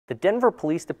The Denver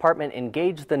Police Department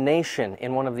engaged the nation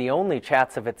in one of the only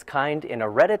chats of its kind in a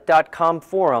Reddit.com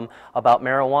forum about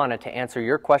marijuana to answer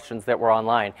your questions that were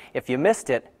online. If you missed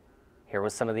it, here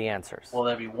was some of the answers. Will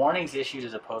there be warnings issued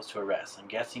as opposed to arrests? I'm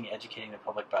guessing educating the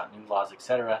public about new laws,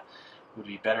 etc. would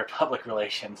be better public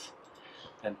relations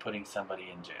than putting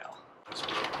somebody in jail.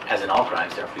 As in all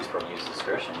crimes, their police department uses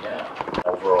discretion, yeah.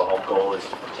 Overall goal is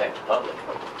to protect the public.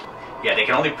 Yeah, they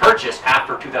can only purchase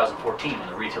after 2014 when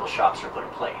the retail shops are put in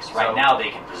place. Right now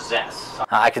they can possess.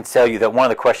 I can tell you that one of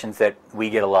the questions that we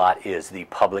get a lot is the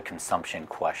public consumption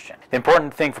question. The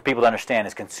important thing for people to understand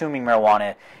is consuming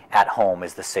marijuana at home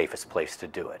is the safest place to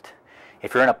do it.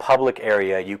 If you're in a public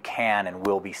area, you can and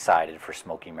will be cited for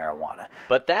smoking marijuana.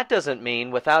 But that doesn't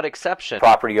mean without exception.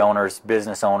 Property owners,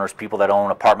 business owners, people that own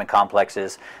apartment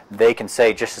complexes, they can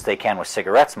say, just as they can with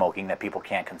cigarette smoking, that people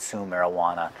can't consume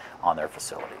marijuana on their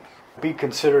facility. Be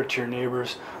considerate to your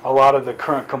neighbors. A lot of the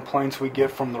current complaints we get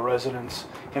from the residents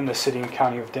in the city and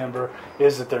county of Denver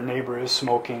is that their neighbor is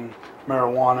smoking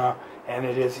marijuana and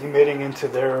it is emitting into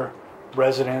their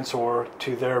residence or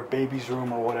to their baby's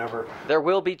room or whatever. There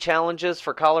will be challenges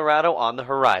for Colorado on the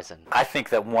horizon. I think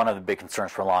that one of the big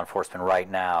concerns for law enforcement right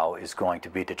now is going to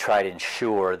be to try to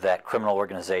ensure that criminal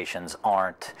organizations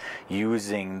aren't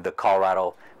using the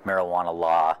Colorado marijuana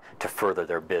law to further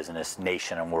their business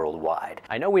nation and worldwide.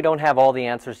 I know we don't have all the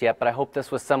answers yet, but I hope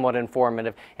this was somewhat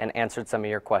informative and answered some of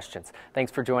your questions.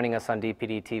 Thanks for joining us on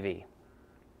DPD TV.